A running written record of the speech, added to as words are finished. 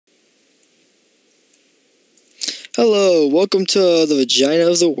Hello, welcome to the vagina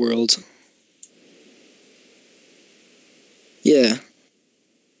of the world. Yeah.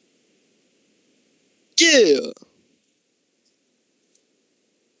 Yeah!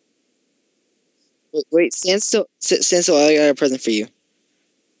 Wait, stand still. Stand still, I got a present for you.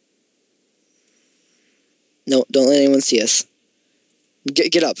 No, don't let anyone see us.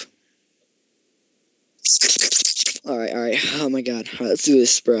 Get up. Alright. Oh my god. Alright, let's do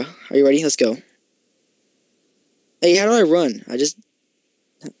this, bro. Are you ready? Let's go. Hey, how do I run? I just...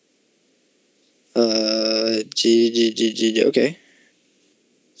 Okay.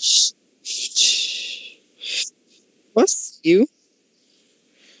 What's you?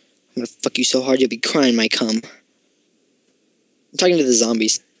 I'm gonna fuck you so hard you'll be crying my cum. I'm talking to the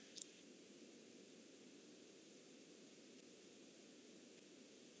zombies.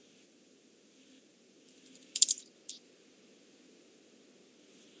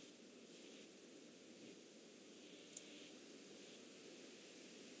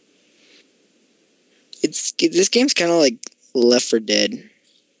 This game's kind of like Left 4 Dead.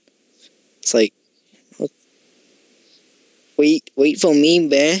 It's like, wait for me,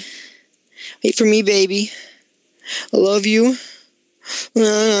 babe. Wait for me, baby. I love you. Come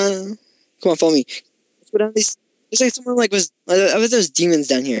on, follow me. Let's go down these. There's like someone like was. I bet there's demons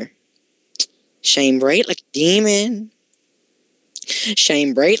down here. Shine bright like a demon.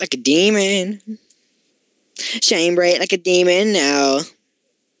 Shine bright like a demon. Shine bright like a demon now.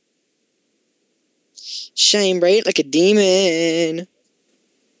 Shine bright like a demon.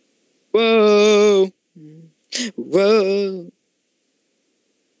 Whoa. Whoa.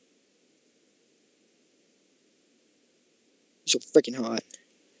 So freaking hot.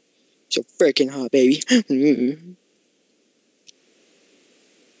 So freaking hot, baby.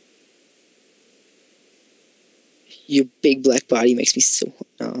 Your big black body makes me so...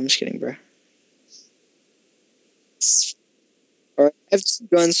 No, I'm just kidding, bro. Alright, I have 2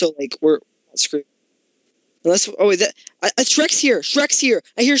 guns, so, like, we're not screwed. Unless... Oh, wait, that... Shrek's here! Shrek's here!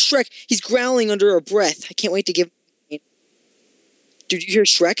 I hear Shrek! He's growling under our breath. I can't wait to give... Dude, you hear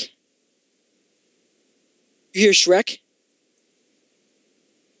Shrek? You hear Shrek?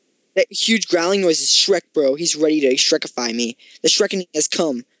 That huge growling noise is Shrek, bro. He's ready to Shrekify me. The Shrekking has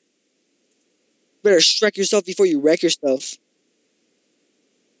come. Better Shrek yourself before you wreck yourself.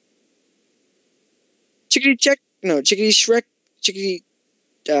 Chickadee check. No, chickadee Shrek. Chickadee.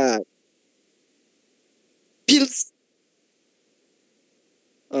 Pills.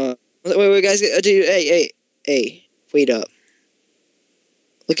 Wait, guys. Dude, hey. Wait up.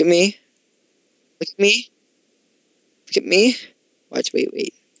 Look at me. Look at me. Look at me. Watch.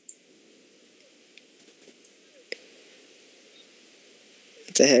 Wait.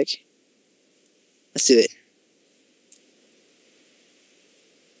 What the heck? Let's do it.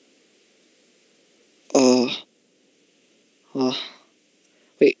 Oh.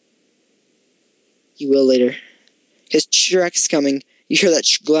 Wait. You will later. Because Shrek's coming. You hear that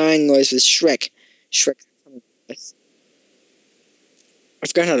growling noise with Shrek. Shrek's coming. I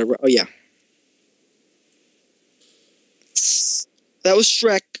forgot how to run. Oh, yeah. That was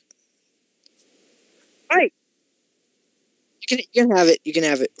Shrek. Alright. You can have it. You can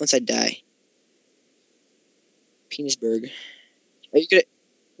have it once I die. Penisburg. Are you gonna...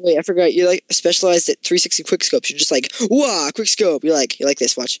 Wait, I forgot. You're like specialized at 360 quick scopes. You're just like, whoa, quick scope. You're like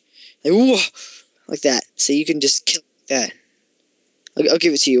this. Watch, like whoa, like that. So you can just kill that. I'll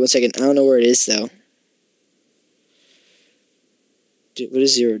give it to you. 1 second. I don't know where it is though. What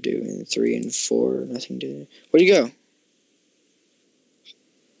does 0 do? And 3 and 4, nothing do. Where'd you go?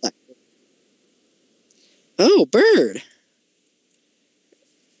 Oh, bird.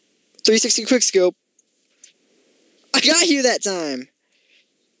 360 quick scope. I got you that time.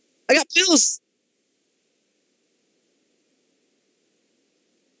 I got pills.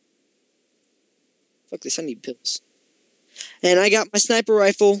 Fuck this, I need pills. And I got my sniper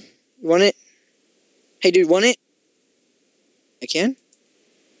rifle. You want it? Hey, dude, want it? I can?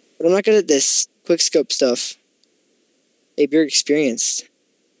 But I'm not good at this quick scope stuff. Hey, you're experienced.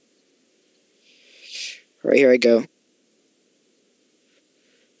 Right, here I go.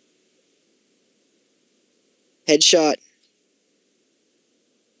 Headshot.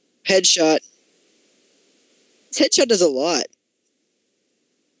 Headshot. This headshot does a lot.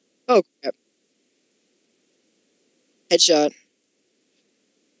 Oh, crap. Headshot.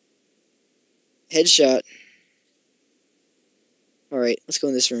 Headshot. Alright, let's go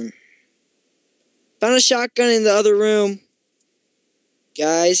in this room. Found a shotgun in the other room.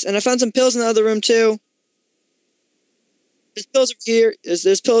 Guys, and I found some pills in the other room, too. There's pills over here.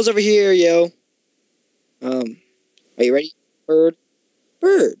 There's pills over here, yo. Are you ready? Bird.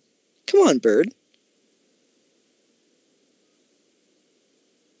 Bird. Come on, bird.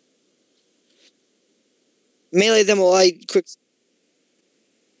 Melee them while I quick.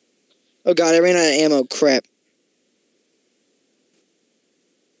 Oh god, I ran out of ammo. Crap.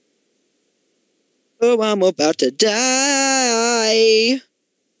 Oh, I'm about to die.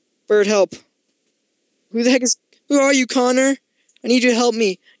 Bird, help. Who the heck is... Who are you, Connor? I need you to help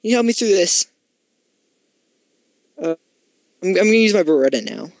me. You help me through this. I'm gonna use my Beretta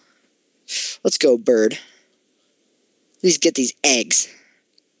now. Let's go, bird. Please get these eggs.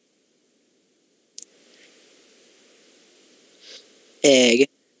 Egg.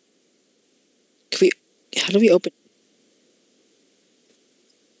 Can we... How do we open...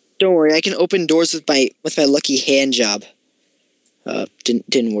 Don't worry, I can open doors with my lucky hand job.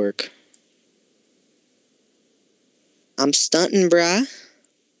 Didn't work. I'm stunting, brah.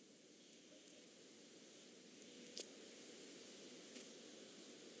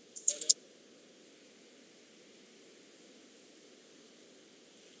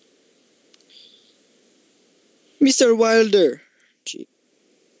 Mr. Wilder. Gee.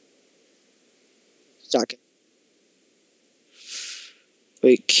 Suck it.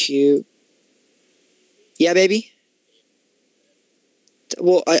 Wait, cute. Yeah, baby.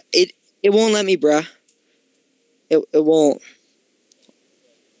 Well, it won't let me, bruh. It won't.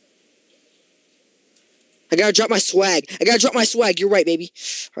 I gotta drop my swag. I gotta drop my swag. You're right, baby.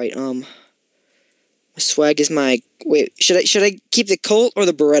 All right. My swag is my. Wait, should I keep the Colt or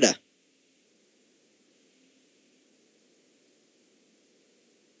the Beretta?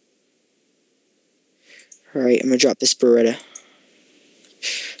 All right, I'm gonna drop this Beretta.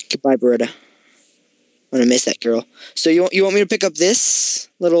 Goodbye, Beretta. I'm gonna miss that girl. So you want me to pick up this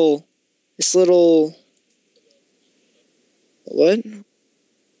little what?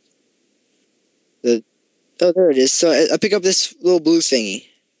 Oh, there it is. So I pick up this little blue thingy.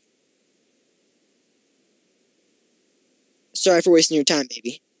 Sorry for wasting your time,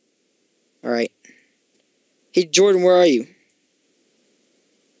 baby. All right. Hey, Jordan, where are you?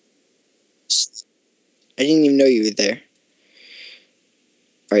 I didn't even know you were there.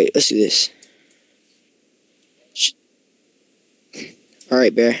 All right, let's do this. All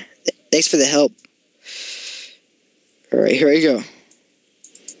right, Bear. Thanks for the help. All right, here I go.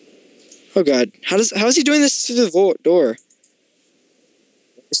 Oh God, how is he doing this through the door?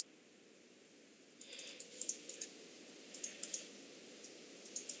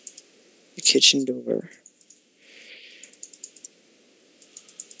 The kitchen door.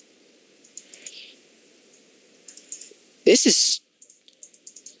 This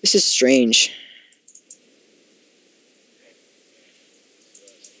is strange.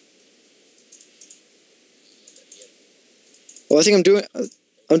 Well, I think I'm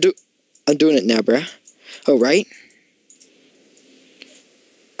doing it now, bruh. Oh, right?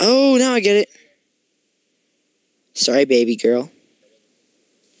 Oh, now I get it. Sorry, baby girl.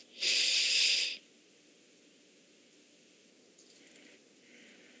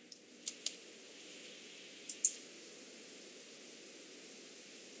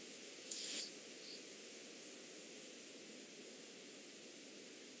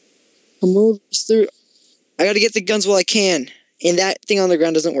 I'm almost through. I gotta get the guns while I can. And that thing on the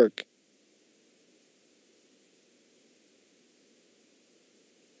ground doesn't work.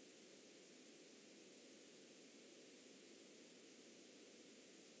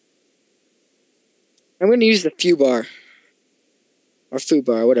 I'm gonna use the Few Bar. Or Food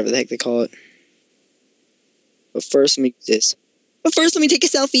Bar, whatever the heck they call it. But first, let me do this. But first, let me take a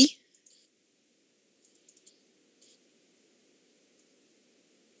selfie.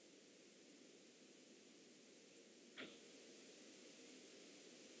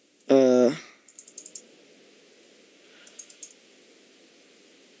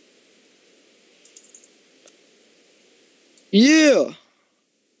 Yeah.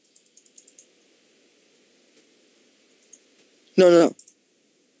 No, no, no.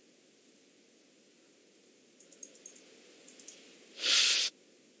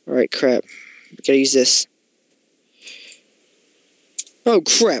 All right, crap. We gotta use this. Oh,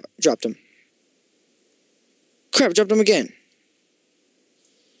 crap. Dropped him. Crap, dropped him again.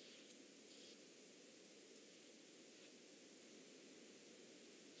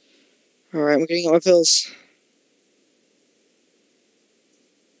 All right, I'm getting out my pills.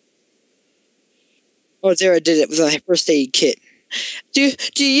 Oh, there I did it with my first aid kit. Do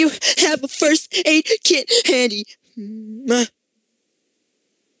you have a first aid kit handy?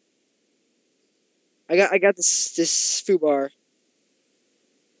 I got this Foo Bar.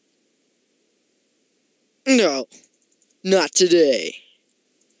 No, not today.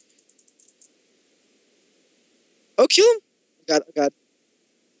 Oh, kill him! God, oh God.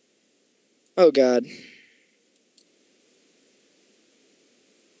 Oh God.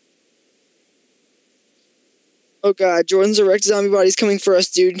 Oh god, Jordan's erect zombie body's coming for us,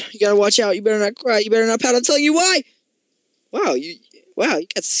 dude. You gotta watch out. You better not cry. You better not pout. I'm telling you why. Wow, you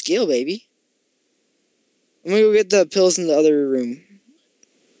got skill, baby. I'm gonna go get the pills in the other room.